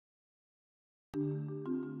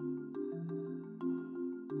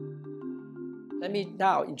Let me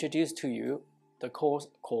now introduce to you the course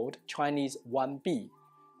called Chinese 1B.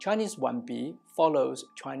 Chinese 1B follows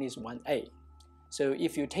Chinese 1A. So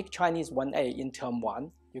if you take Chinese 1A in term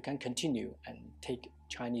 1, you can continue and take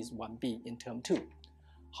Chinese 1B in term 2.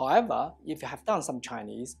 However, if you have done some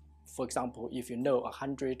Chinese, for example, if you know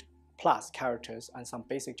 100 plus characters and some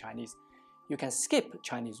basic Chinese, you can skip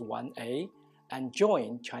Chinese 1A and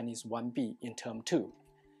join Chinese 1B in term 2.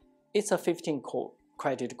 It's a 15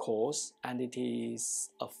 credit course, and it is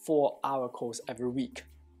a 4-hour course every week,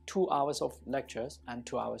 2 hours of lectures and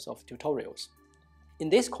 2 hours of tutorials. In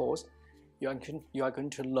this course, you are going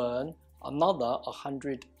to learn another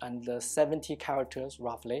 170 characters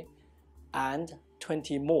roughly, and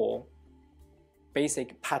 20 more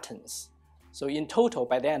basic patterns. So in total,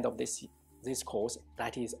 by the end of this course,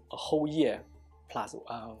 that is a whole year plus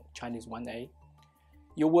Chinese 1A,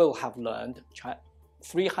 you will have learned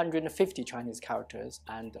 350 Chinese characters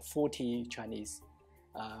and 40 Chinese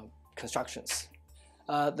constructions.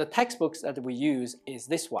 The textbooks that we use is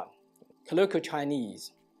this one, Colloquial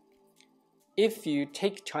Chinese. If you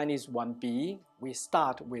take Chinese 1B, we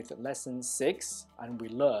start with lesson 6 and we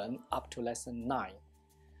learn up to lesson 9.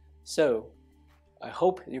 So I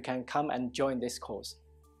hope you can come and join this course.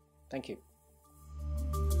 Thank you.